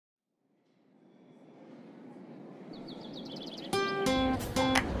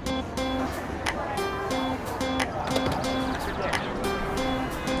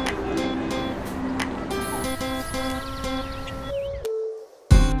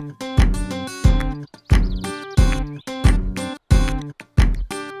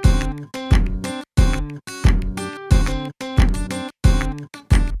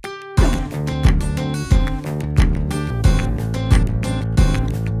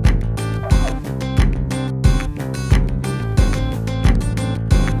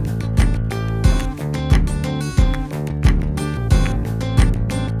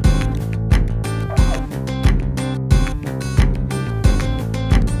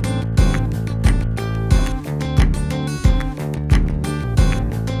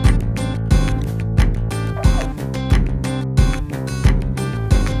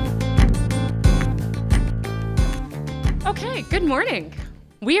morning.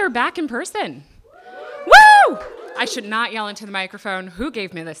 We are back in person. Woo! I should not yell into the microphone. Who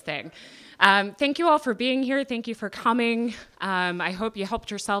gave me this thing? Thank you all for being here. Thank you for coming. I hope you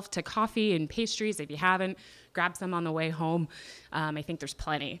helped yourself to coffee and pastries. If you haven't, grab some on the way home. I think there's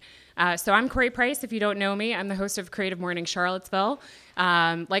plenty. So I'm Corey Price. If you don't know me, I'm the host of Creative Mornings Charlottesville.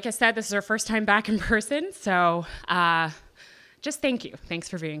 Like I said, this is our first time back in person. So just thank you. Thanks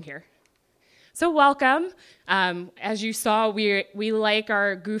for being here. So welcome. As you saw, we like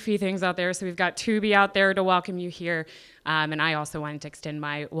our goofy things out there, so we've got Tubi out there to welcome you here, and I also wanted to extend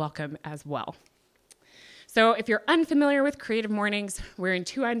my welcome as well. So if you're unfamiliar with Creative Mornings, we're in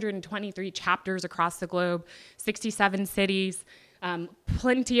 223 chapters across the globe, 67 cities,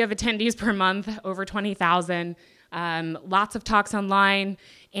 plenty of attendees per month, over 20,000, lots of talks online,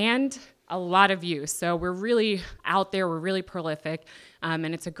 and a lot of use. So we're really out there, we're really prolific, and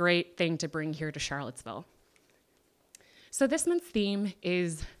it's a great thing to bring here to Charlottesville. So this month's theme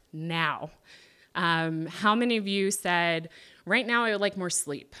is now. How many of you said, right now I would like more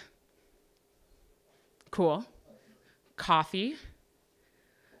sleep? Cool. Coffee?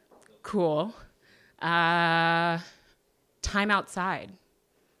 Cool. Time outside?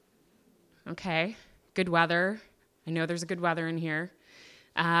 Okay. Good weather. I know there's a good weather in here.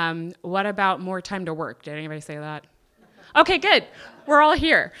 What about more time to work? Did anybody say that? Okay, good. We're all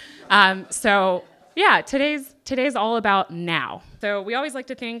here. So yeah, today's all about now. So we always like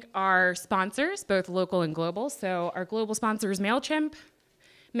to thank our sponsors, both local and global. So our global sponsor is MailChimp.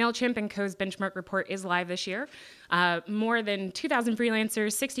 MailChimp and Co's Benchmark Report is live this year. More than 2,000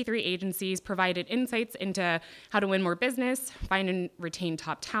 freelancers, 63 agencies provided insights into how to win more business, find and retain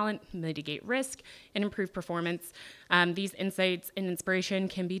top talent, mitigate risk, and improve performance. These insights and inspiration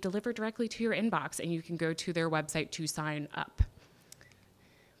can be delivered directly to your inbox, and you can go to their website to sign up.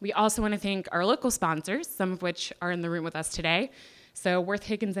 We also want to thank our local sponsors, some of which are in the room with us today. So Worth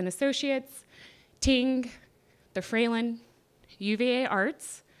Higgins and Associates, Ting, the Fralin, UVA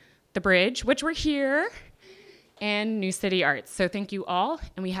Arts, The Bridge, which we're here, and New City Arts. So thank you all.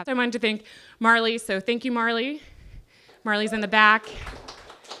 And we have someone to thank Marley. So thank you, Marley. Marley's in the back.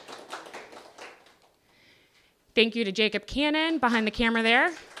 Thank you to Jacob Cannon behind the camera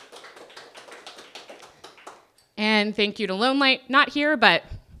there. And thank you to Lone Light, not here, but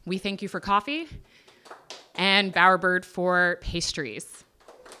we thank you for coffee, and Bowerbird for pastries.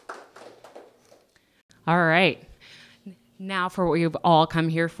 All right. Now for what we've all come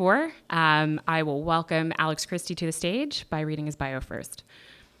here for, I will welcome Alex Christie to the stage by reading his bio first.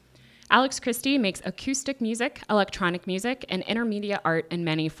 Alex Christie makes acoustic music, electronic music, and intermedia art in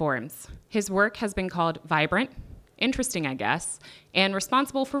many forms. His work has been called vibrant, interesting, I guess, and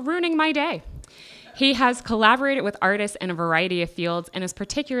responsible for ruining my day. He has collaborated with artists in a variety of fields and is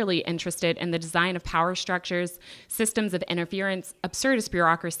particularly interested in the design of power structures, systems of interference, absurdist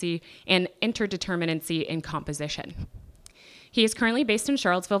bureaucracy, and interdeterminacy in composition. He is currently based in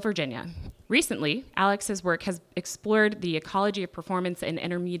Charlottesville, Virginia. Recently, Alex's work has explored the ecology of performance in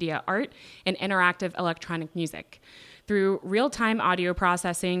intermedia art and interactive electronic music. Through real-time audio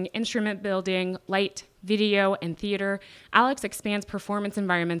processing, instrument building, light, video, and theater, Alex expands performance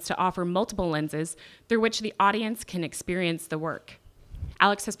environments to offer multiple lenses through which the audience can experience the work.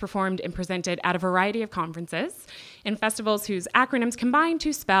 Alex has performed and presented at a variety of conferences and festivals whose acronyms combine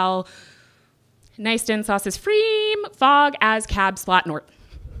to spell Nice Den Sauces Freem, Fog, As, Cab, Splat, Nort.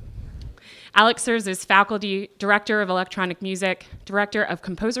 Alex serves as faculty director of electronic music, director of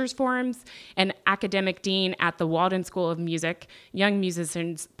composers forums, and academic dean at the Walden School of Music Young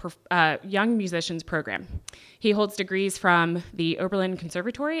Musicians Program. He holds degrees from the Oberlin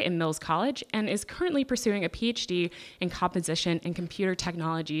Conservatory and Mills College and is currently pursuing a PhD in composition and computer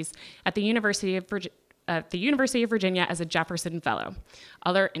technologies at the University of Virginia as a Jefferson Fellow.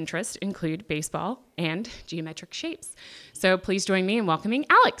 Other interests include baseball and geometric shapes. So please join me in welcoming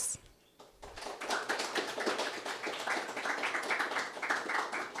Alex.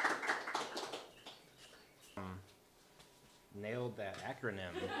 Nailed that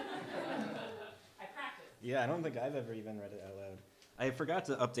acronym. I practiced. Yeah, I don't think I've ever even read it out loud. I forgot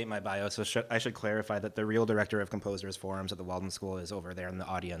to update my bio, so I should clarify that the real director of Composers Forums at the Walden School is over there in the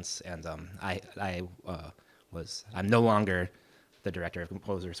audience, and I'm no longer the director of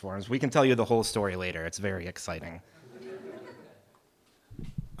Composers Forums. We can tell you the whole story later. It's very exciting.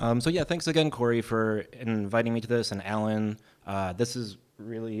 So yeah, thanks again, Corey, for inviting me to this, and Alan. This is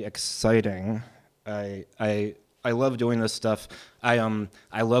really exciting. I love doing this stuff. I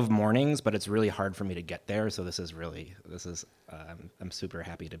love mornings, but it's really hard for me to get there. So I'm super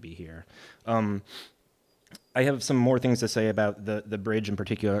happy to be here. I have some more things to say about the bridge in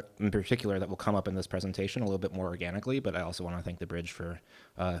particular that will come up in this presentation a little bit more organically, but I also want to thank the bridge for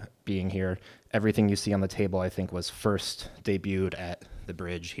being here. Everything you see on the table, I think, was first debuted at the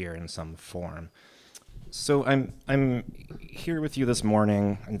bridge here in some form. So I'm here with you this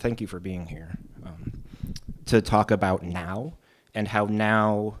morning, and thank you for being here, to talk about now and how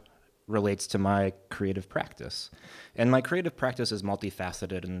now relates to my creative practice. And my creative practice is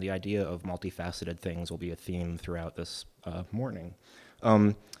multifaceted, and the idea of multifaceted things will be a theme throughout this morning.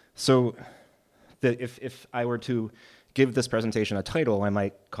 So if I were to give this presentation a title, I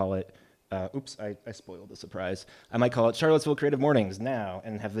might call it, oops, I spoiled the surprise. I might call it Charlottesville Creative Mornings Now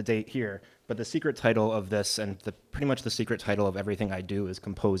and have the date here. But the secret title of this, and pretty much the secret title of everything I do, is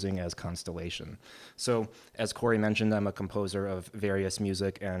Composing as Constellation. So as Corey mentioned, I'm a composer of various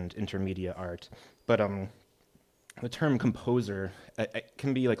music and intermedia art. But the term composer it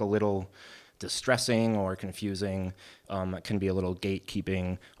can be like a little distressing or confusing. It can be a little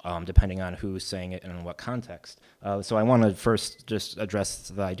gatekeeping, depending on who's saying it and in what context. So I want to first just address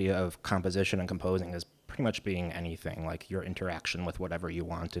the idea of composition and composing as pretty much being anything, like your interaction with whatever you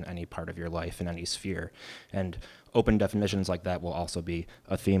want in any part of your life, in any sphere. And open definitions like that will also be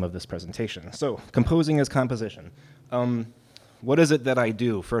a theme of this presentation. So composing is composition. What is it that I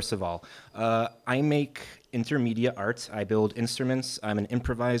do, first of all? I make intermedia art. I build instruments. I'm an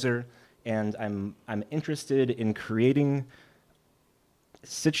improviser. And I'm interested in creating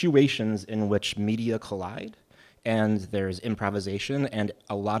situations in which media collide, and there's improvisation, and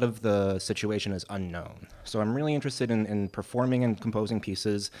a lot of the situation is unknown. So I'm really interested in performing and composing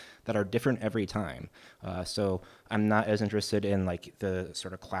pieces that are different every time. So I'm not as interested in like the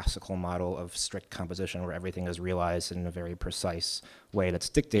sort of classical model of strict composition where everything is realized in a very precise way that's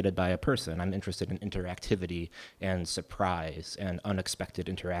dictated by a person. I'm interested in interactivity and surprise and unexpected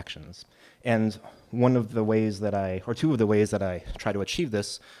interactions. And one of the ways that two of the ways that I try to achieve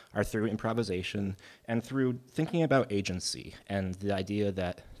this are through improvisation and through thinking about agency and the idea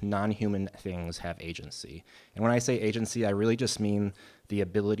that non-human things have agency. And when I say agency, I really just mean the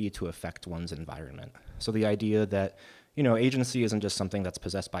ability to affect one's environment. So the idea that, you know, agency isn't just something that's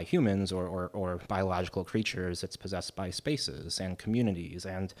possessed by humans or biological creatures. It's possessed by spaces and communities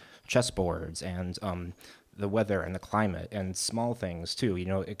and chessboards and the weather and the climate and small things too. You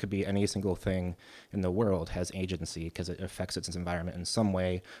know, it could be any single thing in the world has agency because it affects its environment in some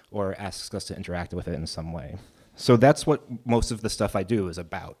way or asks us to interact with it in some way. So that's what most of the stuff I do is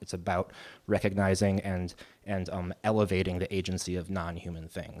about. It's about recognizing and elevating the agency of non-human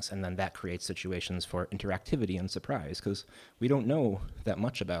things. And then that creates situations for interactivity and surprise, because we don't know that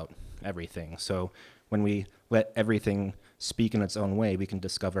much about everything. So when we let everything speak in its own way, we can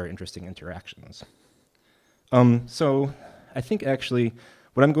discover interesting interactions. So I think actually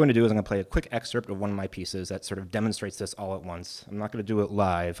what I'm going to do is I'm going to play a quick excerpt of one of my pieces that sort of demonstrates this all at once. I'm not going to do it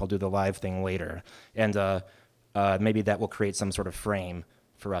live. I'll do the live thing later. And maybe that will create some sort of frame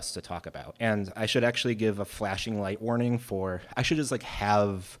for us to talk about. And I should actually give a flashing light warning I should just like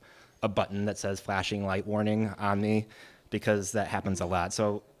have a button that says flashing light warning on me, because that happens a lot.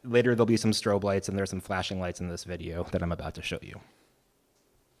 So later there'll be some strobe lights and there's some flashing lights in this video that I'm about to show you.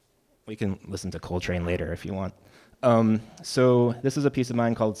 We can listen to Coltrane later if you want. So this is a piece of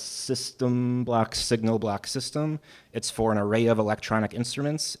mine called System Block Signal Block System. It's for an array of electronic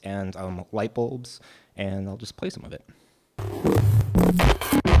instruments and light bulbs, and I'll just play some of it.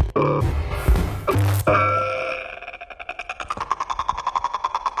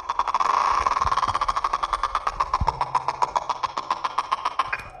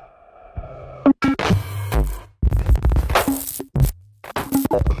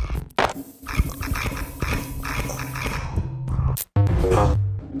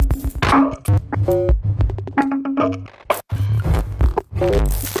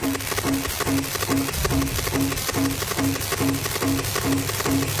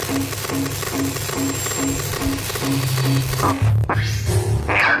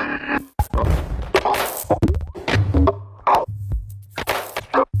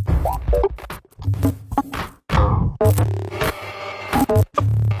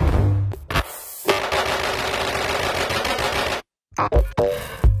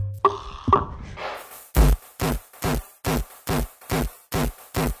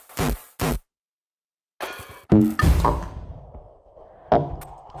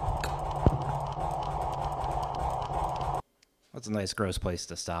 That's a nice gross place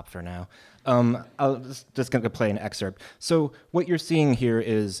to stop for now. I'll just going to play an excerpt. So what you're seeing here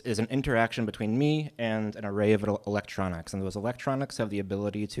is an interaction between me and an array of electronics, and those electronics have the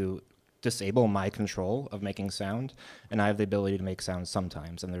ability to disable my control of making sound, and I have the ability to make sound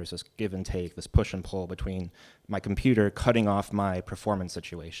sometimes. And there's this give and take, this push and pull between my computer cutting off my performance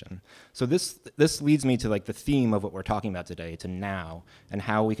situation. So this leads me to like the theme of what we're talking about today, to now, and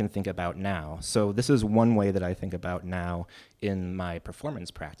how we can think about now. So this is one way that I think about now in my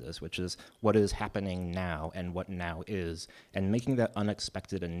performance practice, which is what is happening now and what now is, and making that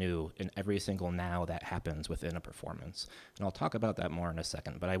unexpected and new in every single now that happens within a performance. And I'll talk about that more in a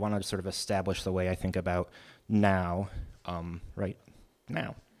second, but I want to sort of establish the way I think about now, right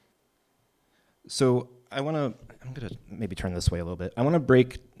now. So I'm going to maybe turn this way a little bit. I want to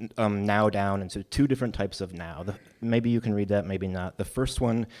break now down into two different types of now. Maybe you can read that, maybe not. The first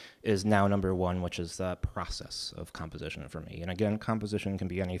one is now number one, which is the process of composition for me. And again, composition can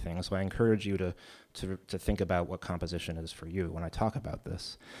be anything, so I encourage you to think about what composition is for you when I talk about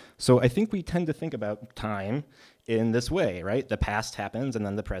this. So I think we tend to think about time in this way, right? The past happens, and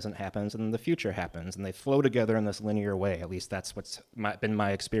then the present happens, and then the future happens, and they flow together in this linear way. At least that's what's been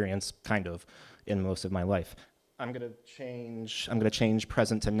my experience, kind of, in most of my life. I'm going to change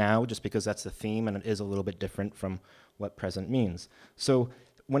present to now, just because that's the theme, and it is a little bit different from what present means. So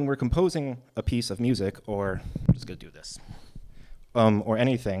when we're composing a piece of music, or I'm just going to do this, or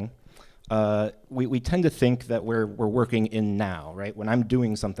anything, we tend to think that we're working in now, right? When I'm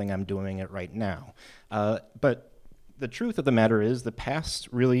doing something, I'm doing it right now. But the truth of the matter is the past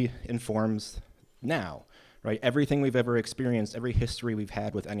really informs now, right? Everything we've ever experienced, every history we've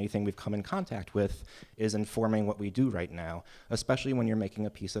had with anything we've come in contact with is informing what we do right now, especially when you're making a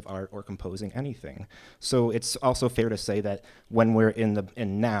piece of art or composing anything. So it's also fair to say that when we're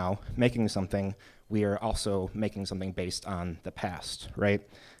in now, making something, we are also making something based on the past, right?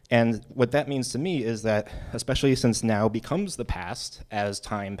 And what that means to me is that, especially since now becomes the past as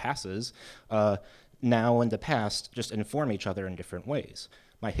time passes, now and the past just inform each other in different ways.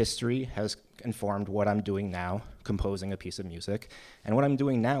 My history has informed what I'm doing now, composing a piece of music, and what I'm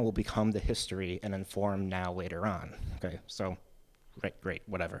doing now will become the history and inform now later on. Okay, so great,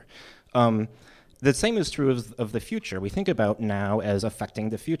 whatever. The same is true of the future. We think about now as affecting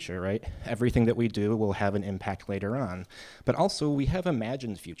the future, right? Everything that we do will have an impact later on. But also, we have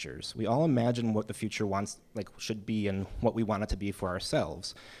imagined futures. We all imagine what the future should be and what we want it to be for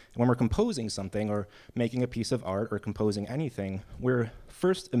ourselves. And when we're composing something or making a piece of art or composing anything, we're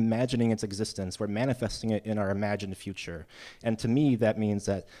first imagining its existence. We're manifesting it in our imagined future. And to me, that means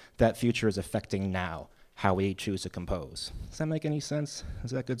that that future is affecting now, how we choose to compose. Does that make any sense?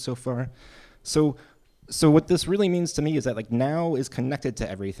 Is that good so far? So what this really means to me is that like now is connected to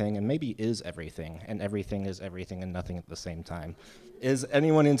everything and maybe is everything, and everything is everything and nothing at the same time. Is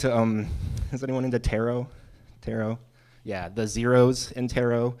anyone into tarot? Tarot? Yeah, the zeros in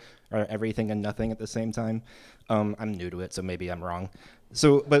tarot are everything and nothing at the same time. I'm new to it, so maybe I'm wrong.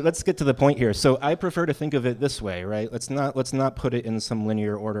 So, but let's get to the point here. So I prefer to think of it this way, right? Let's not put it in some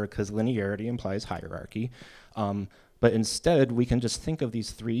linear order, because linearity implies hierarchy. But instead, we can just think of these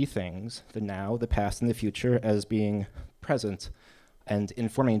three things, the now, the past, and the future, as being present and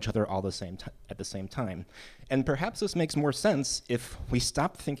informing each other all at the same time. And perhaps this makes more sense if we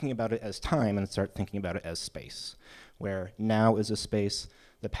stop thinking about it as time and start thinking about it as space, where now is a space,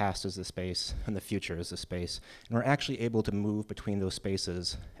 the past is a space, and the future is a space. And we're actually able to move between those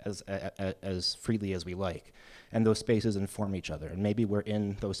spaces as freely as we like. And those spaces inform each other, and maybe we're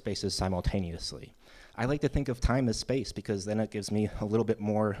in those spaces simultaneously. I like to think of time as space because then it gives me a little bit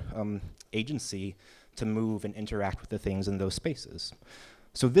more agency to move and interact with the things in those spaces.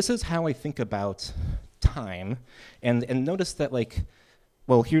 So this is how I think about time, and notice that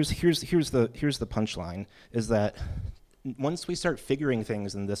here's the punchline, is that once we start figuring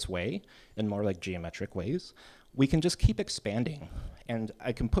things in this way, in more like geometric ways, we can just keep expanding. And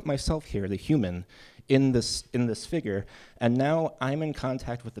I can put myself here, the human, in this figure, and now I'm in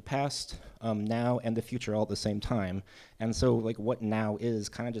contact with the past, now, and the future all at the same time. And so what now is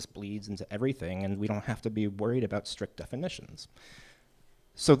kind of just bleeds into everything, and we don't have to be worried about strict definitions.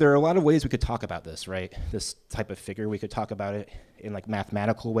 So there are a lot of ways we could talk about this, right? This type of figure. We could talk about it in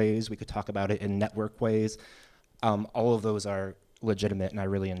mathematical ways. We could talk about it in network ways. All of those are legitimate, and I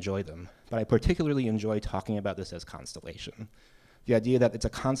really enjoy them. But I particularly enjoy talking about this as constellation. The idea that it's a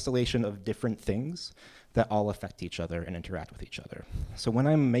constellation of different things that all affect each other and interact with each other. So when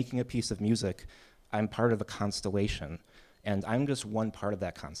I'm making a piece of music, I'm part of a constellation, and I'm just one part of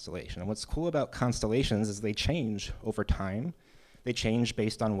that constellation. And what's cool about constellations is they change over time. They change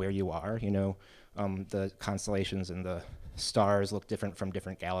based on where you are. The constellations and the stars look different from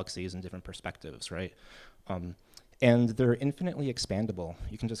different galaxies and different perspectives, right? And they're infinitely expandable.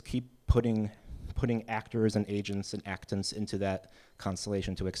 You can just keep putting putting actors and agents and actants into that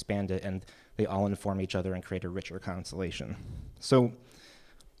constellation to expand it, and they all inform each other and create a richer constellation. So,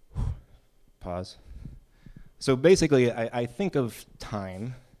 pause. So basically, I think of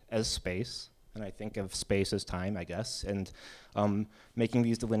time as space, and I think of space as time, I guess, and making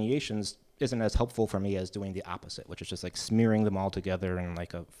these delineations isn't as helpful for me as doing the opposite, which is just like smearing them all together in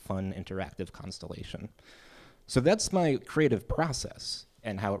like a fun, interactive constellation. So that's my creative process,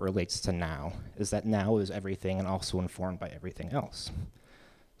 and how it relates to now, is that now is everything and also informed by everything else.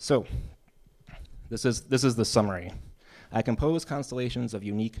 So this is the summary. I compose constellations of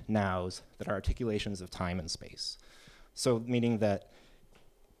unique nows that are articulations of time and space. So meaning that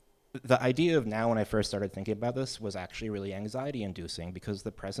the idea of now, when I first started thinking about this, was actually really anxiety-inducing because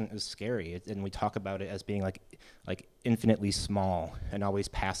the present is scary, and we talk about it as being like infinitely small and always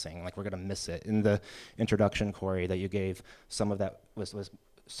passing, like we're gonna miss it. In the introduction, Corey, that you gave, some of that was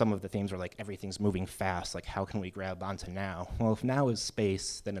some of the themes were like everything's moving fast, like how can we grab onto now? Well, if now is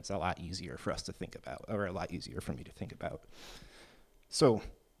space, then it's a lot easier for us to think about, or a lot easier for me to think about. So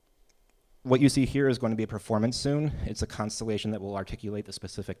what you see here is going to be a performance soon. It's a constellation that will articulate the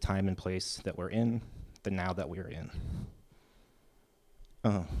specific time and place that we're in, the now that we're in.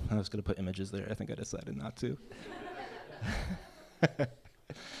 Oh, I was gonna put images there. I think I decided not to. I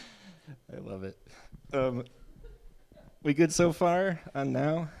love it. We good so far on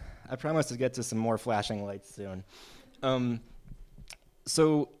now? I promise to get to some more flashing lights soon.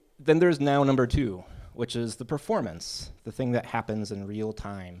 So then there's now number 2, which is the performance, the thing that happens in real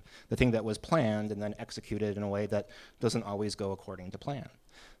time, the thing that was planned and then executed in a way that doesn't always go according to plan.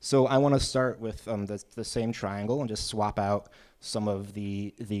 So I want to start with the same triangle and just swap out some of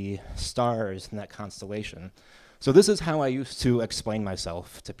the stars in that constellation. So this is how I used to explain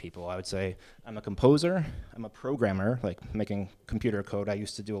myself to people. I would say, I'm a composer, I'm a programmer, like making computer code. I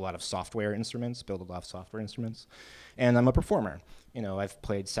used to do a lot of software instruments, build a lot of software instruments, and I'm a performer. You know, I've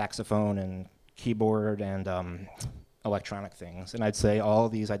played saxophone and keyboard and electronic things, and I'd say all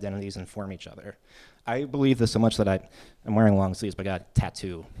these identities inform each other. I believe this so much that I'm wearing long sleeves, but I got a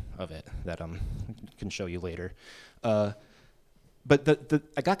tattoo of it that I can show you later. But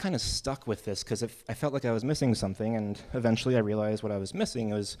I got kind of stuck with this because I felt like I was missing something, and eventually I realized what I was missing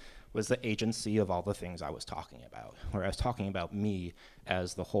was the agency of all the things I was talking about, where I was talking about me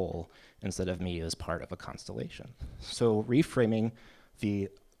as the whole instead of me as part of a constellation. So reframing the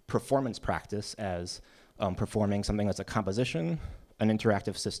performance practice as performing something that's a composition, an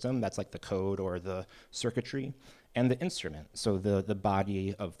interactive system, that's like the code or the circuitry, and the instrument, so the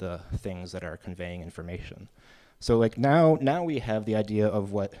body of the things that are conveying information. So like now we have the idea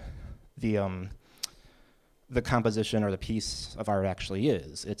of what the composition or the piece of art actually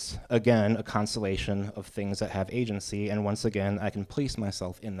is. It's, again, a constellation of things that have agency, and once again, I can place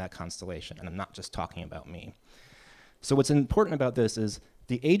myself in that constellation, and I'm not just talking about me. So what's important about this is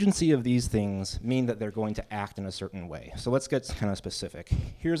the agency of these things mean that they're going to act in a certain way. So let's get kind of specific.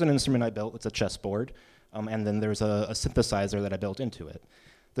 Here's an instrument I built. It's a chessboard, and then there's a synthesizer that I built into it.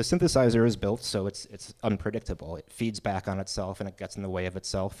 The synthesizer is built so it's unpredictable. It feeds back on itself and it gets in the way of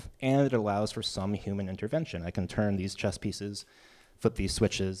itself, and it allows for some human intervention. I can turn these chess pieces, flip these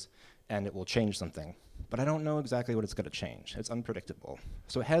switches, and it will change something. But I don't know exactly what it's going to change. It's unpredictable.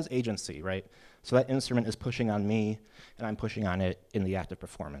 So it has agency, right? So that instrument is pushing on me, and I'm pushing on it in the act of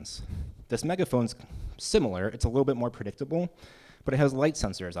performance. This megaphone's similar. It's a little bit more predictable, but it has light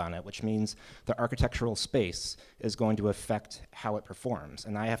sensors on it, which means the architectural space is going to affect how it performs.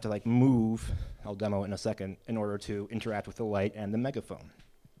 And I have to like move, I'll demo it in a second, in order to interact with the light and the megaphone.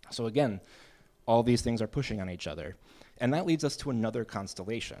 So again, all these things are pushing on each other. And that leads us to another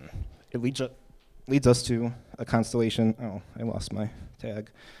constellation. It leads us to a constellation, oh, I lost my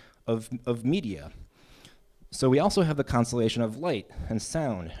tag, of media. So we also have the constellation of light and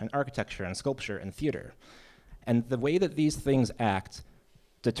sound and architecture and sculpture and theater. And the way that these things act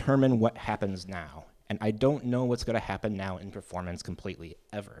determine what happens now. And I don't know what's going to happen now in performance completely,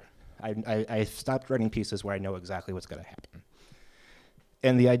 ever. I stopped writing pieces where I know exactly what's going to happen.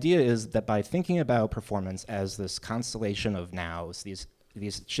 And the idea is that by thinking about performance as this constellation of nows, these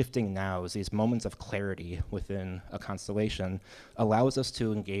shifting nows, these moments of clarity within a constellation, allows us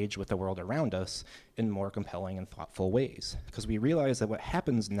to engage with the world around us in more compelling and thoughtful ways. Because we realize that what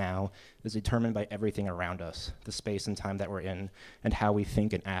happens now is determined by everything around us, the space and time that we're in, and how we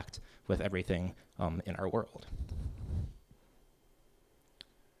think and act with everything in our world.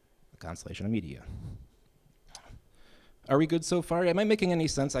 The constellation of media. Are we good so far? Am I making any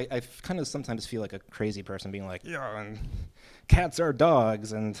sense? I kind of sometimes feel like a crazy person being like, yeah, and cats are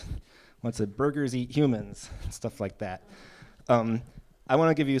dogs, and burgers eat humans, stuff like that. I want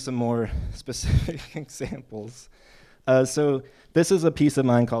to give you some more specific examples. So this is a piece of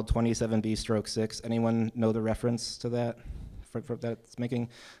mine called 27B/6. Anyone know the reference to that? For that it's making?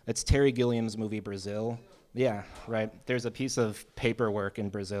 It's Terry Gilliam's movie Brazil. Yeah, right. There's a piece of paperwork in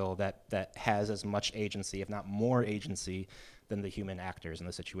Brazil that has as much agency, if not more agency, than the human actors in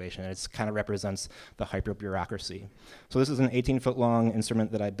the situation. And it kind of represents the hyper-bureaucracy. So this is an 18-foot-long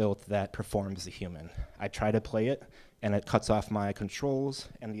instrument that I built that performs the human. I try to play it, and it cuts off my controls,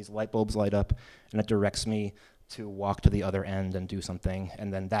 and these light bulbs light up, and it directs me to walk to the other end and do something,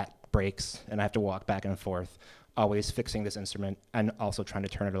 and then that breaks, and I have to walk back and forth, always fixing this instrument and also trying to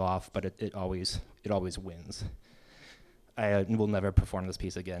turn it off, but it always wins. I will never perform this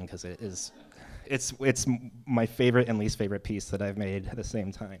piece again because it's my favorite and least favorite piece that I've made at the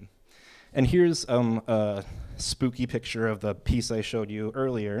same time. And here's a spooky picture of the piece I showed you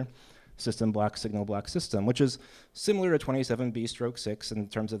earlier, system block, signal block system, which is similar to 27B/6 in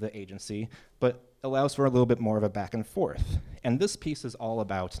terms of the agency, but allows for a little bit more of a back and forth. And this piece is all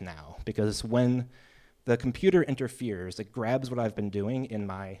about now, because when the computer interferes, it grabs what I've been doing in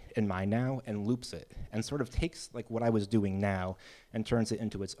my now and loops it, and sort of takes like what I was doing now and turns it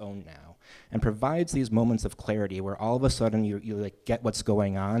into its own now, and provides these moments of clarity where all of a sudden you like get what's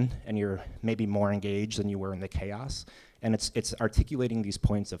going on, and you're maybe more engaged than you were in the chaos. And it's articulating these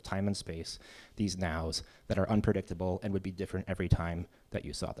points of time and space, these nows that are unpredictable and would be different every time that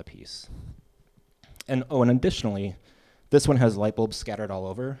you saw the piece. And oh, and additionally, this one has light bulbs scattered all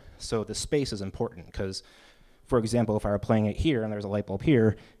over, so the space is important because, for example, if I were playing it here and there's a light bulb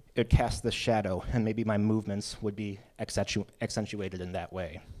here, it casts this shadow, and maybe my movements would be accentuated in that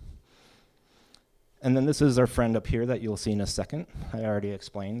way. And then this is our friend up here that you'll see in a second. I already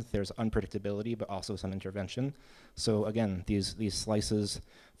explained there's unpredictability, but also some intervention. So again, these slices,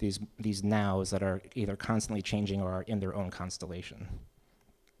 these nows that are either constantly changing or are in their own constellation.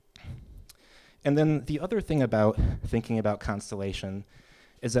 And then the other thing about thinking about constellation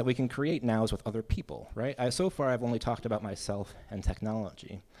is that we can create nows with other people, right? So far, I've only talked about myself and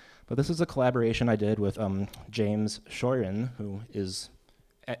technology. But this is a collaboration I did with James Shorin, who is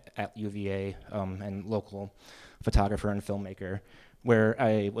at UVA and local photographer and filmmaker, where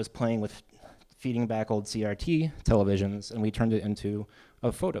I was playing with feeding back old CRT televisions, and we turned it into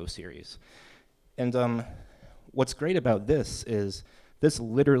a photo series. And what's great about this is this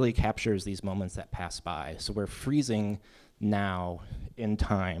literally captures these moments that pass by. So we're freezing now in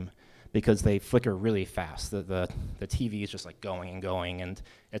time because they flicker really fast. The TV is just like going and going, and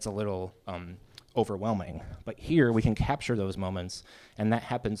it's a little overwhelming. But here we can capture those moments, and that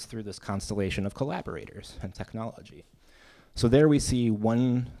happens through this constellation of collaborators and technology. So there we see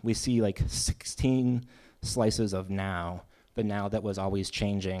like 16 slices of now, the now that was always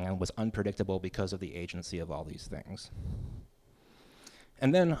changing and was unpredictable because of the agency of all these things.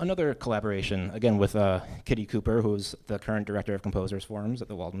 And then another collaboration, again with Kitty Cooper, who's the current director of Composers Forums at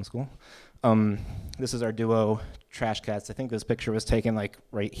the Walden School. This is our duo, Trash Cats. I think this picture was taken like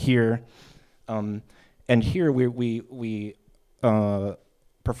right here. And here we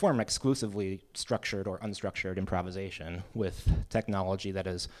perform exclusively structured or unstructured improvisation with technology that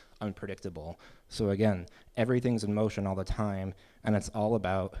is unpredictable. So again, everything's in motion all the time, and it's all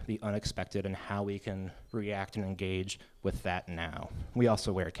about the unexpected and how we can react and engage with that now. We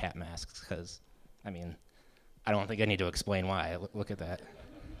also wear cat masks because, I mean, I don't think I need to explain why. Look at that.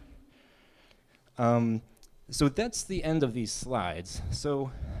 So that's the end of these slides.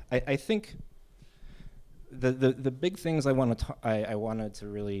 So I think the big things I wanted to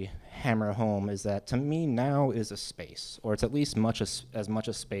really hammer home is that, to me, now is a space, or it's at least as much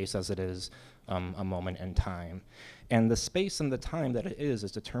a space as it is a moment in time. And the space and the time that it is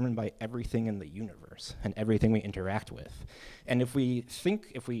determined by everything in the universe and everything we interact with. And if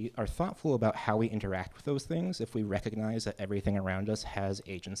we are thoughtful about how we interact with those things, if we recognize that everything around us has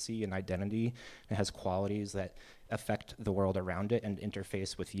agency and identity, and has qualities that affect the world around it and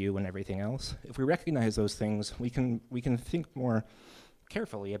interface with you and everything else, if we recognize those things, we can think more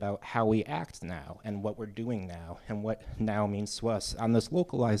carefully about how we act now and what we're doing now and what now means to us on this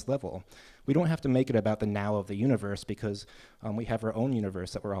localized level. We don't have to make it about the now of the universe because we have our own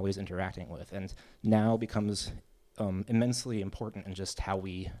universe that we're always interacting with, and now becomes immensely important in just how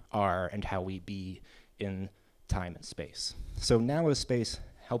we are and how we be in time and space. So now as space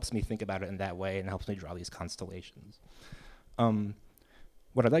helps me think about it in that way and helps me draw these constellations.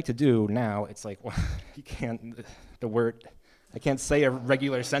 What I'd like to do now, it's like, well, I can't say a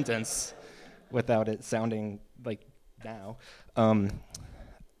regular sentence without it sounding like now.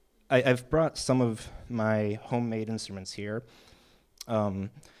 I've brought some of my homemade instruments here.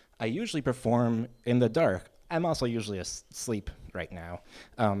 I usually perform in the dark. I'm also usually asleep right now.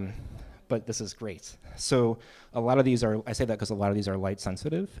 But this is great. So a lot of these are, I say that because a lot of these are light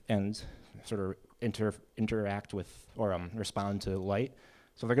sensitive and sort of interact with or respond to light.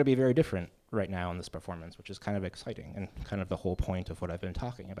 So they're going to be very different right now in this performance, which is kind of exciting and kind of the whole point of what I've been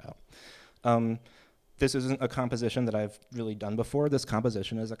talking about. This isn't a composition that I've really done before. This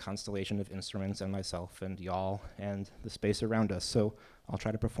composition is a constellation of instruments and myself and y'all and the space around us. So I'll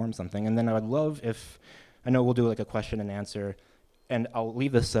try to perform something. And then I would love if, I know we'll do like a question and answer, and I'll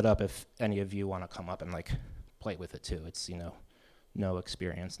leave this set up if any of you want to come up and like play with it too. It's, you know, no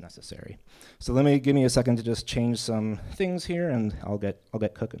experience necessary. So give me a second to just change some things here, and I'll get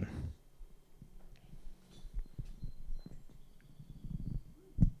cooking.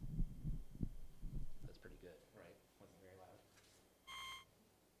 That's pretty good, right? Wasn't very loud.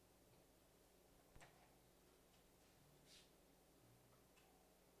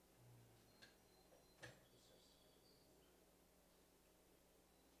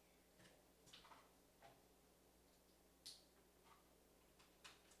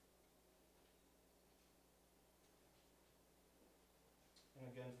 And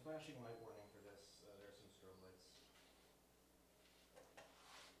again, flashing light warning for this. There are some strobe lights.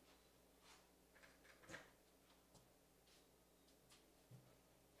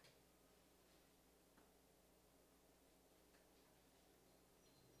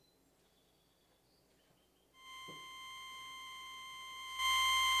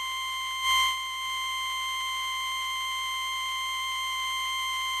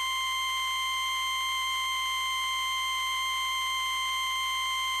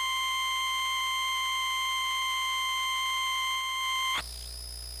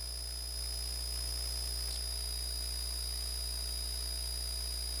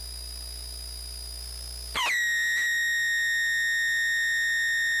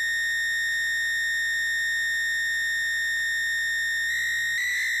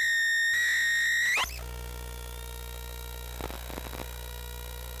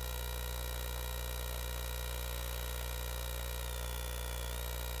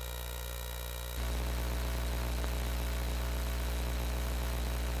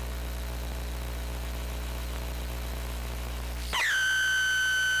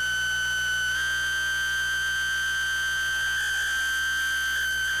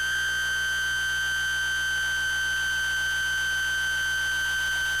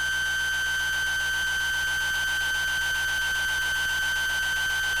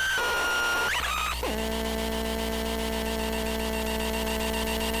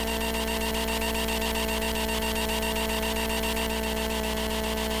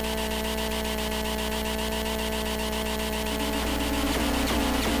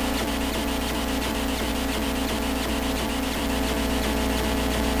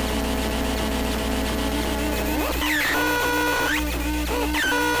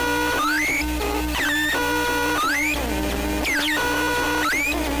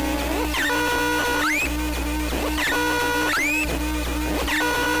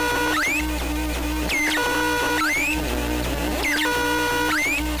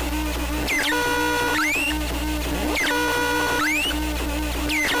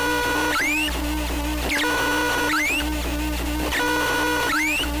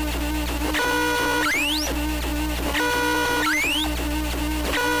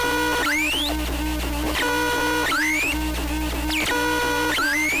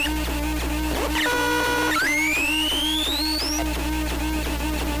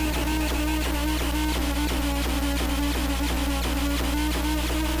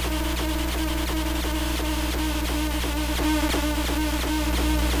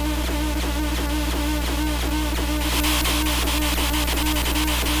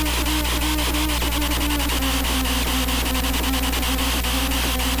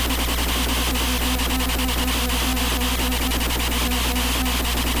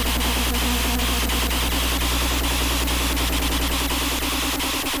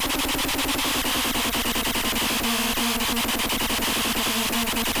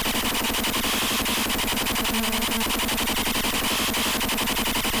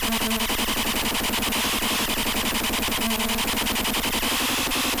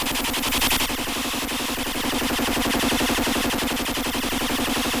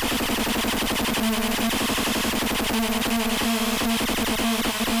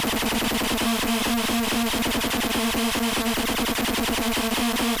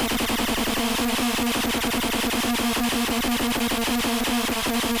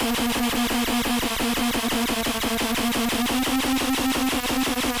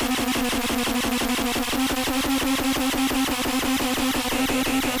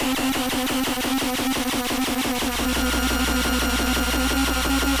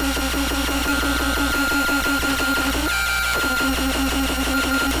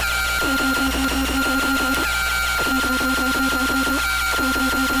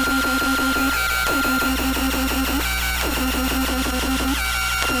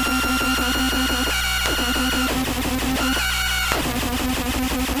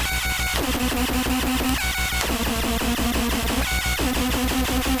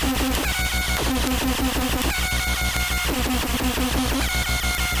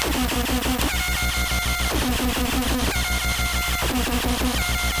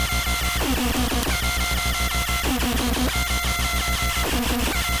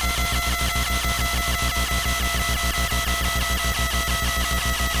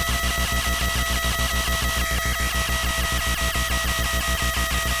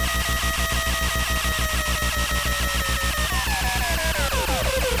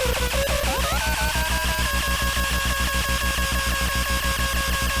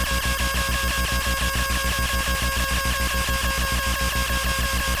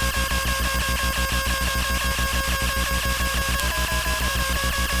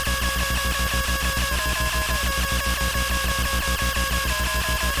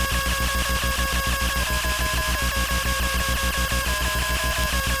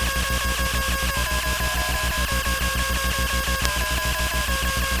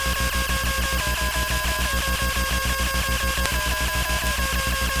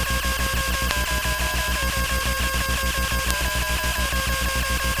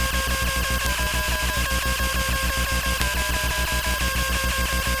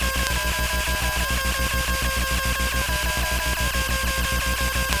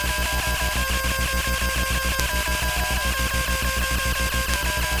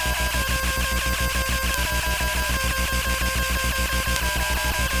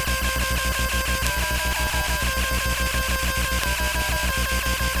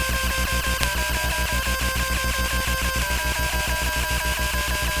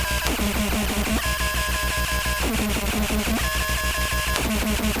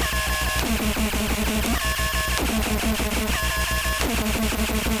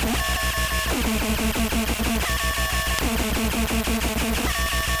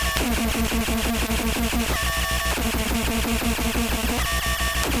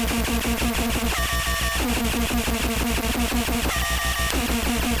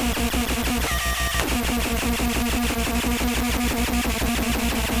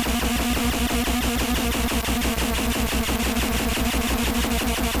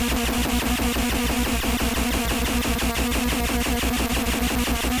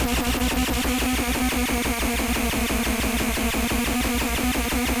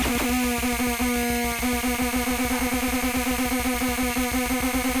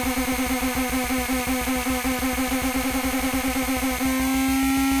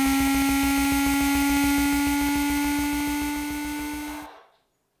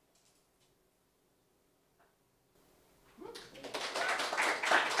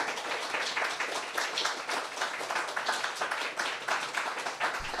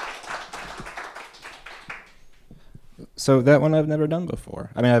 So that one I've never done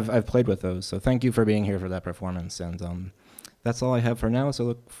before. I mean, I've played with those. So thank you for being here for that performance. And that's all I have for now. So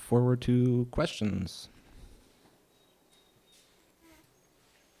look forward to questions.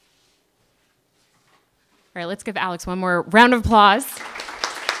 All right, let's give Alex one more round of applause.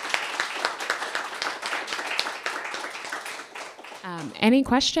 Any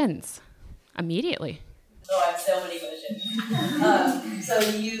questions? Immediately. Oh, I have so many questions. So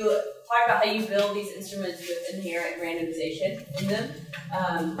you talk about how you build these instruments with inherent randomization in them.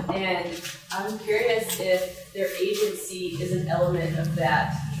 And I'm curious if their agency is an element of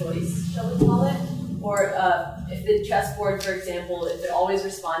that choice, shall we call it? Or if the chessboard, for example, if it always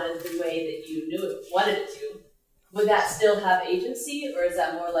responded the way that you knew it wanted it to, would that still have agency, or is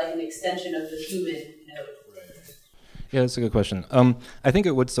that more like an extension of the human node? Yeah, that's a good question. I think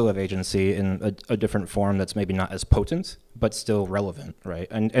it would still have agency in a different form that's maybe not as potent, but still relevant, right?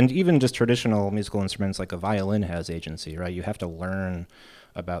 And even just traditional musical instruments like a violin has agency, right? You have to learn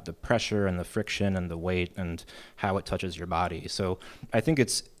about the pressure and the friction and the weight and how it touches your body. So I think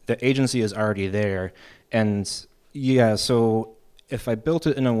the agency is already there. And yeah, so if I built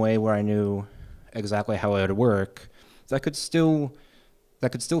it in a way where I knew exactly how it would work, that could still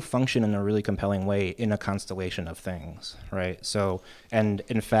function in a really compelling way in a constellation of things, right? So, and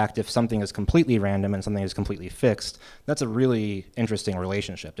in fact, if something is completely random and something is completely fixed, that's a really interesting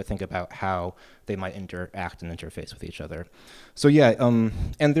relationship to think about how they might interact and interface with each other. So yeah,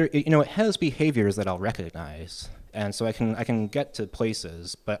 and there, it has behaviors that I'll recognize, and so I can get to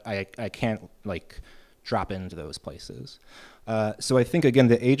places, but I can't like drop into those places. So I think again,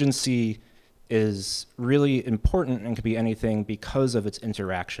 the agency is really important and could be anything because of its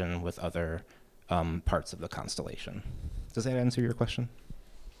interaction with other parts of the constellation. Does that answer your question?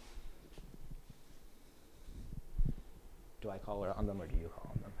 Do I call on them or do you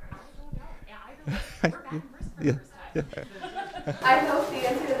call on them? I don't know. Yeah, we're back in first for the first time. I hope the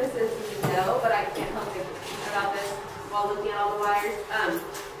answer to this is no, but I can't help but think about this while looking at all the wires.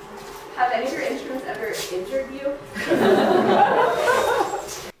 Have any of your instruments ever injured you?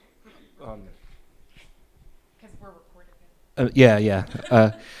 Because we're recording it.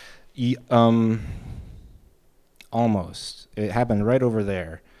 Almost. It happened right over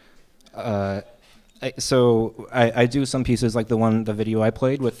there. So I do some pieces like the video I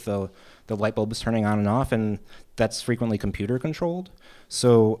played with the light bulbs turning on and off, and that's frequently computer controlled.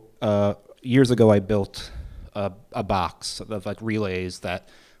 So years ago I built a box of like relays that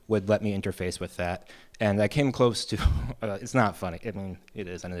would let me interface with that. And I came close to, it's not funny, I mean, it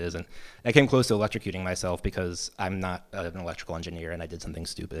is and it isn't. I came close to electrocuting myself because I'm not an electrical engineer and I did something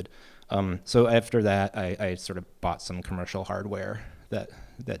stupid. So after that, I sort of bought some commercial hardware that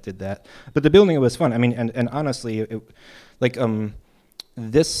did that. But the building, it was fun. I mean, and honestly,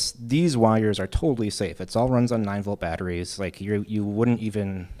 these wires are totally safe. It all runs on 9-volt batteries. Like you wouldn't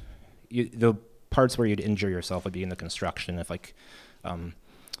even, the parts where you'd injure yourself would be in the construction. If like,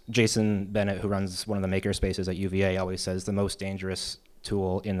 Jason Bennett, who runs one of the maker spaces at UVA, always says the most dangerous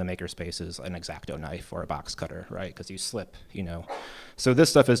tool in the maker space is an X-Acto knife or a box cutter, right? Because you slip, So this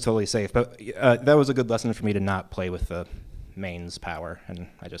stuff is totally safe. But that was a good lesson for me to not play with the mains power, and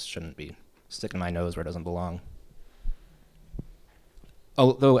I just shouldn't be sticking my nose where it doesn't belong.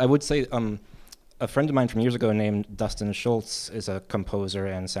 Although I would say a friend of mine from years ago named Dustin Schultz is a composer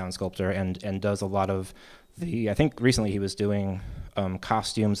and sound sculptor and does a lot of I think recently he was doing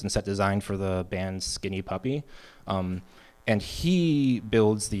costumes and set design for the band Skinny Puppy. And he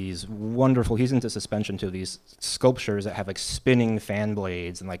builds these wonderful, he's into suspension too, these sculptures that have like spinning fan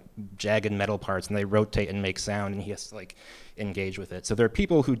blades and like jagged metal parts, and they rotate and make sound, and he has to like engage with it. So there are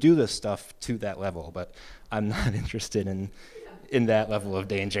people who do this stuff to that level, but I'm not interested in that level of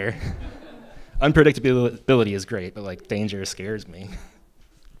danger. Unpredictability is great, but like danger scares me.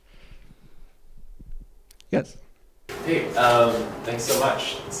 Yes. Hey, thanks so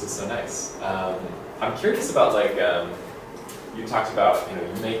much. This is so nice. I'm curious about like, you talked about, you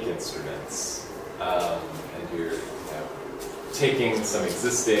make instruments, and you're taking some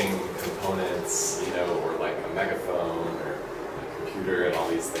existing components, or like a megaphone or a computer and all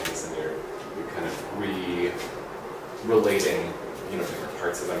these things, and you're kind of relating, different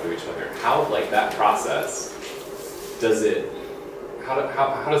parts of them to each other. How, like, that process, how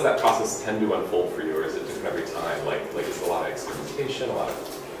does that process tend to unfold for you, or is it different every time? Like is it a lot of experimentation, a lot of,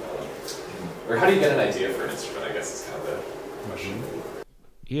 or how do you get an idea for an instrument, I guess is kind of the question.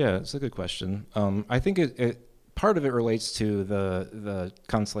 Yeah, it's a good question. I think part of it relates to the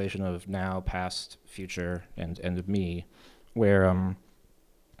constellation of now, past, future, and of me, where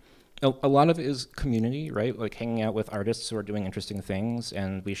a lot of it is community, right? Like hanging out with artists who are doing interesting things,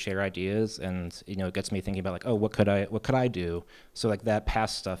 and we share ideas, and it gets me thinking about like, oh, what could I do? So like that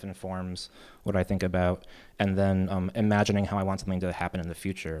past stuff informs what I think about, and then imagining how I want something to happen in the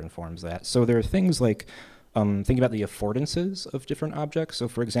future informs that. So there are things like thinking about the affordances of different objects. So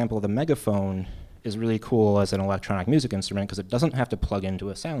for example, the megaphone is really cool as an electronic music instrument because it doesn't have to plug into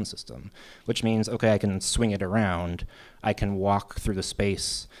a sound system, which means, okay, I can swing it around, I can walk through the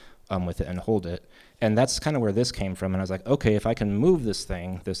space with it and hold it. And that's kind of where this came from. And I was like, okay, if I can move this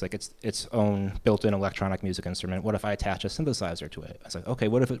thing, this like its own built-in electronic music instrument, what if I attach a synthesizer to it? I was like, okay,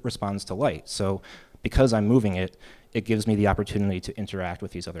 what if it responds to light? So because I'm moving it, it gives me the opportunity to interact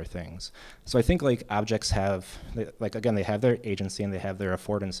with these other things. So I think like objects have, like again, they have their agency and they have their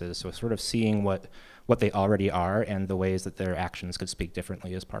affordances. So sort of seeing what they already are and the ways that their actions could speak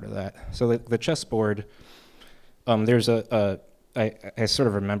differently is part of that. So the chessboard, there's I sort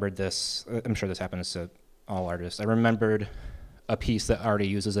of remembered this. I'm sure this happens to all artists. I remembered a piece that already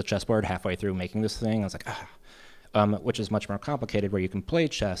uses a chessboard halfway through making this thing. I was like, which is much more complicated, where you can play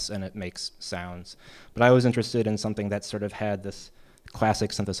chess and it makes sounds. But I was interested in something that sort of had this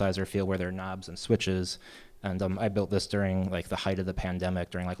classic synthesizer feel, where there are knobs and switches. And I built this during like the height of the pandemic,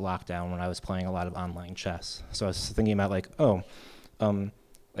 during like lockdown, when I was playing a lot of online chess. So I was thinking about like,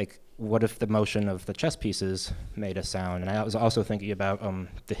 like, what if the motion of the chess pieces made a sound? And I was also thinking about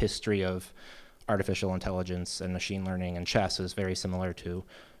the history of artificial intelligence and machine learning, and chess is very similar to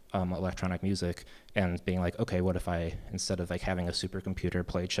electronic music, and being like, okay, what if I, instead of like having a supercomputer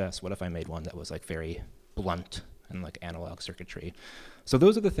play chess, what if I made one that was like very blunt and like analog circuitry? So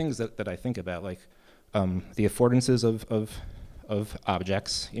those are the things that I think about, like the affordances of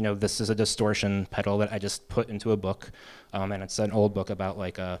objects. This is a distortion pedal that I just put into a book, and it's an old book about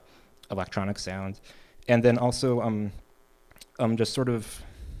like electronic sound. And then also just sort of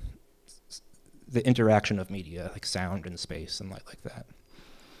the interaction of media, like sound and space and light like that.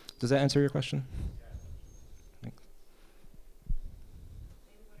 Does that answer your question? Thanks.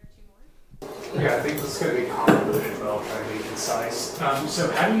 Yeah, I think this is going to be convoluted, but I'll try to be concise.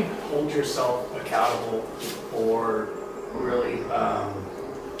 So how do you hold yourself accountable for really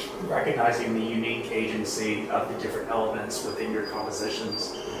recognizing the unique agency of the different elements within your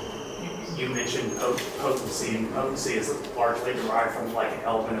compositions? You mentioned potency, and potency is largely derived from like an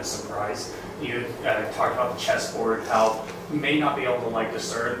element of surprise. You talked about the chessboard, how you may not be able to like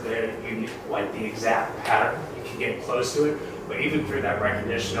discern the exact pattern. You can get close to it, but even through that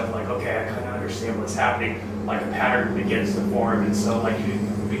recognition of like, okay, I kind of understand what's happening, like a pattern begins to form, and so like you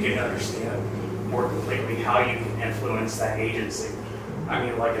begin to understand more completely how you can influence that agency. I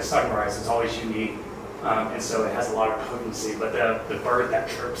mean, like a sunrise is always unique. And so it has a lot of potency, but the bird that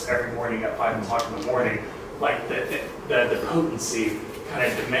chirps every morning at 5 o'clock in the morning, like the potency kind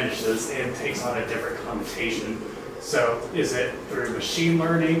of diminishes and takes on a different connotation. So is it through machine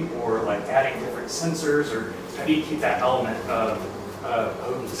learning, or like adding different sensors, or how do you keep that element of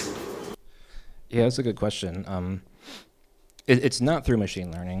potency? Yeah, that's a good question. It's not through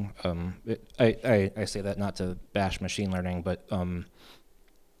machine learning. I say that not to bash machine learning, but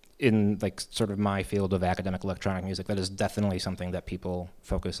in like sort of my field of academic electronic music, that is definitely something that people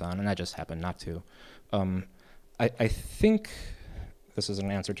focus on, and I just happen not to. I think this is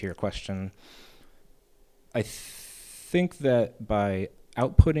an answer to your question. I think that by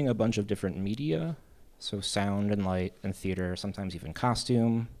outputting a bunch of different media, so sound and light and theater, sometimes even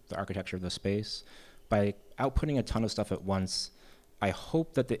costume, the architecture of the space, by outputting a ton of stuff at once, I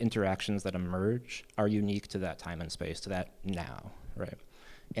hope that the interactions that emerge are unique to that time and space, to that now, right?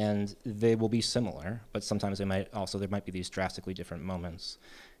 And they will be similar, but sometimes there might be these drastically different moments.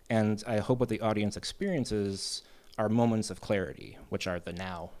 And I hope what the audience experiences are moments of clarity, which are the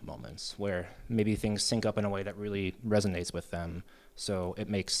now moments, where maybe things sync up in a way that really resonates with them, so it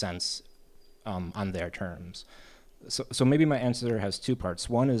makes sense on their terms. So maybe my answer has two parts.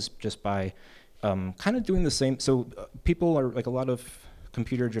 One is just by kind of doing the same. So people are, like, a lot of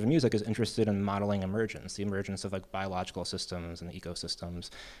computer-driven music is interested in modeling emergence, the emergence of like biological systems and ecosystems.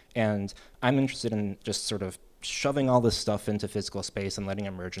 And I'm interested in just sort of shoving all this stuff into physical space and letting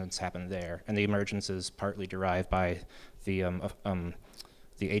emergence happen there. And the emergence is partly derived by the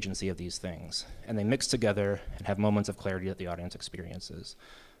agency of these things. And they mix together and have moments of clarity that the audience experiences.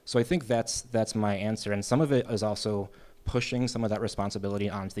 So I think that's my answer. And some of it is also pushing some of that responsibility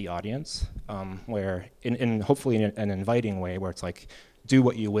onto the audience, where hopefully in an inviting way, where it's like, do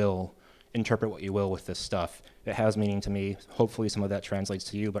what you will, interpret what you will with this stuff. It has meaning to me. Hopefully some of that translates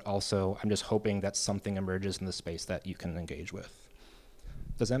to you, but also I'm just hoping that something emerges in the space that you can engage with.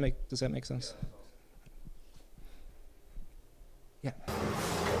 Does that make sense? Yeah.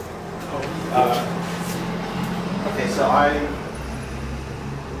 Okay, so I'm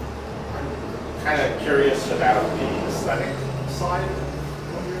kind of curious about the aesthetic side of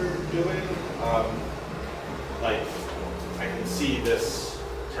what you're doing. Like, I can see this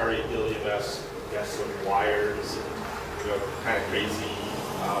Terry Gilliam-esque guess of wires and kind of crazy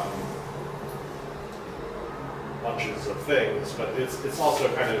bunches of things, but it's also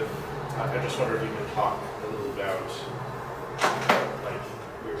kind of, I just wonder if you can talk a little about like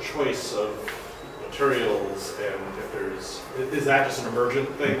your choice of materials, and if is that just an emergent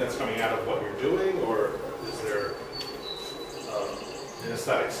thing that's coming out of what you're doing, or is there an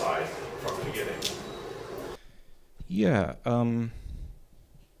aesthetic side from the beginning? Yeah.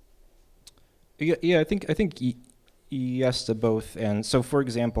 Yeah. I think yes to both. And so, for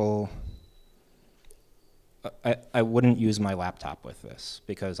example, I wouldn't use my laptop with this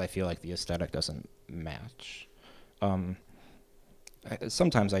because I feel like the aesthetic doesn't match.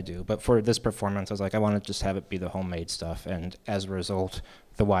 Sometimes I do, but for this performance, I was like, I want to just have it be the homemade stuff, and as a result,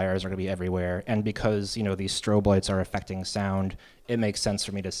 the wires are going to be everywhere. And because these strobe lights are affecting sound, it makes sense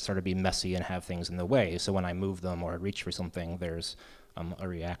for me to sort of be messy and have things in the way. So when I move them or reach for something, there's a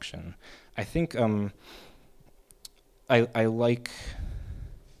reaction. I think I like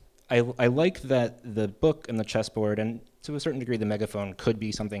that the book and the chessboard, and to a certain degree the megaphone, could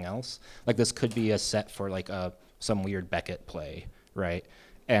be something else. Like this could be a set for like some weird Beckett play, right?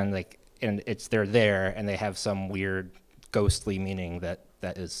 And they're there and they have some weird ghostly meaning that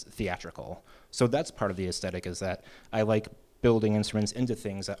is theatrical. So that's part of the aesthetic, is that I like building instruments into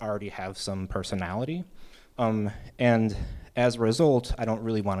things that already have some personality. And as a result, I don't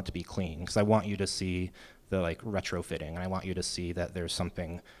really want it to be clean, because I want you to see the like retrofitting, and I want you to see that there's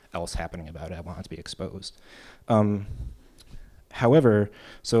something else happening about it. I want it to be exposed. However,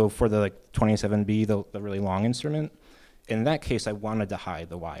 so for the 27B, the really long instrument, in that case, I wanted to hide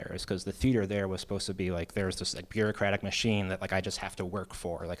the wires, because the theater there was supposed to be like, there's this like bureaucratic machine that like I just have to work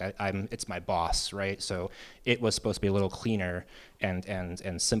for. Like it's my boss, right? So it was supposed to be a little cleaner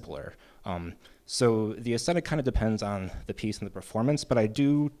and simpler. So the aesthetic kind of depends on the piece and the performance, but I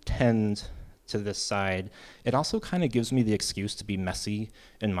do tend to this side. It also kind of gives me the excuse to be messy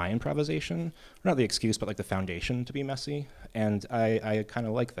in my improvisation. Not the excuse, but like the foundation to be messy. And I kind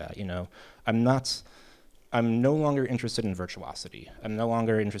of like that, I'm no longer interested in virtuosity. I'm no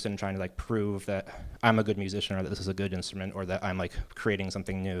longer interested in trying to like prove that I'm a good musician or that this is a good instrument or that I'm like creating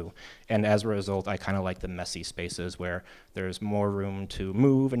something new. And as a result, I kind of like the messy spaces where there's more room to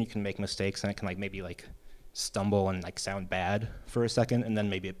move and you can make mistakes, and it can like maybe like stumble and like sound bad for a second, and then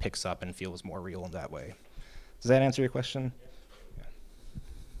maybe it picks up and feels more real in that way. Does that answer your question?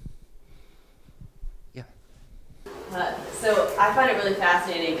 Yeah. So I find it really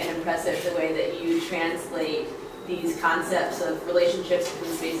fascinating and impressive the way that you translate these concepts of relationships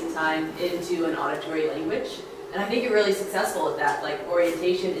between space and time into an auditory language. And I think you're really successful at that, like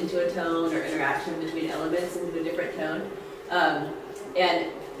orientation into a tone or interaction between elements into a different tone.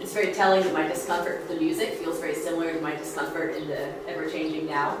 And it's very telling that my discomfort with the music feels very similar to my discomfort in the ever-changing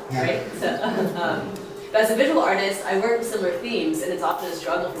now, right? So, but as a visual artist, I work with similar themes, and it's often a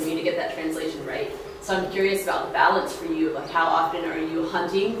struggle for me to get that translation right. So I'm curious about the balance for you. Like, how often are you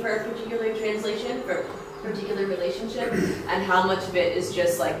hunting for a particular translation, for a particular relationship, and how much of it is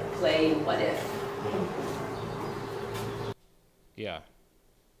just like playing what if? Yeah.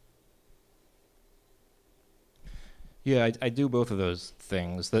 Yeah, I do both of those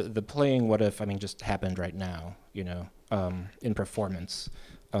things. The playing what if, just happened right now, in performance,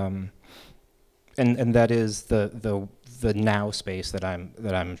 and that is the now space that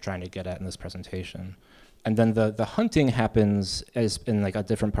I'm trying to get at in this presentation. And then the hunting happens as in like a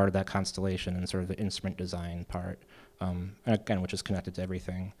different part of that constellation, and sort of the instrument design part, and again, which is connected to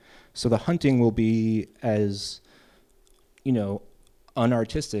everything. So the hunting will be as,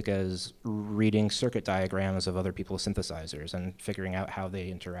 unartistic as reading circuit diagrams of other people's synthesizers and figuring out how they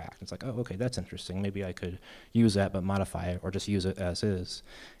interact. It's like, oh, okay, that's interesting. Maybe I could use that but modify it, or just use it as is.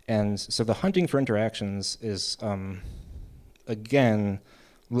 And so the hunting for interactions is, again,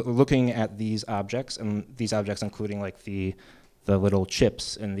 looking at these objects, and these objects including like the little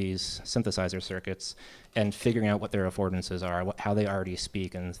chips in these synthesizer circuits, and figuring out what their affordances are, how they already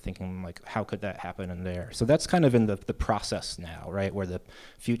speak, and thinking like, how could that happen in there? So that's kind of in the process now, right, where the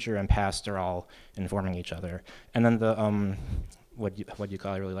future and past are all informing each other. And then the, what do you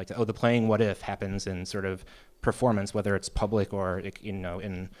call, I really like to, the playing what if happens in sort of performance, whether it's public or,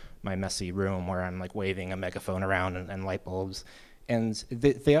 in my messy room where I'm like waving a megaphone around and light bulbs. And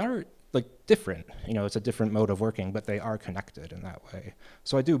they are like different, it's a different mode of working, but they are connected in that way.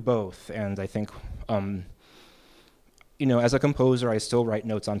 So I do both, and I think, you know, as a composer, I still write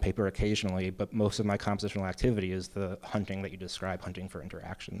notes on paper occasionally, but most of my compositional activity is the hunting that you describe, hunting for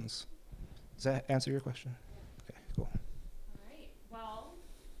interactions. Does that answer your question? Okay, cool. All right. Well,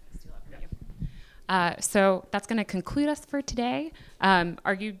 steal that from you. So that's going to conclude us for today.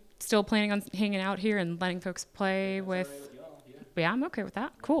 Are you still planning on hanging out here and letting folks play with? Yeah, I'm okay with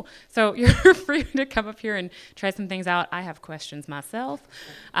that. Cool. So you're free to come up here and try some things out. I have questions myself.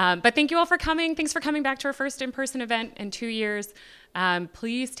 But thank you all for coming. Thanks for coming back to our first in-person event in 2 years.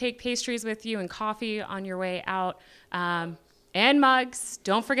 Please take pastries with you and coffee on your way out. And mugs.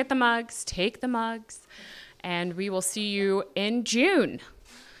 Don't forget the mugs. Take the mugs. And we will see you in June.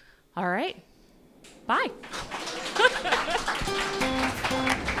 All right. Bye.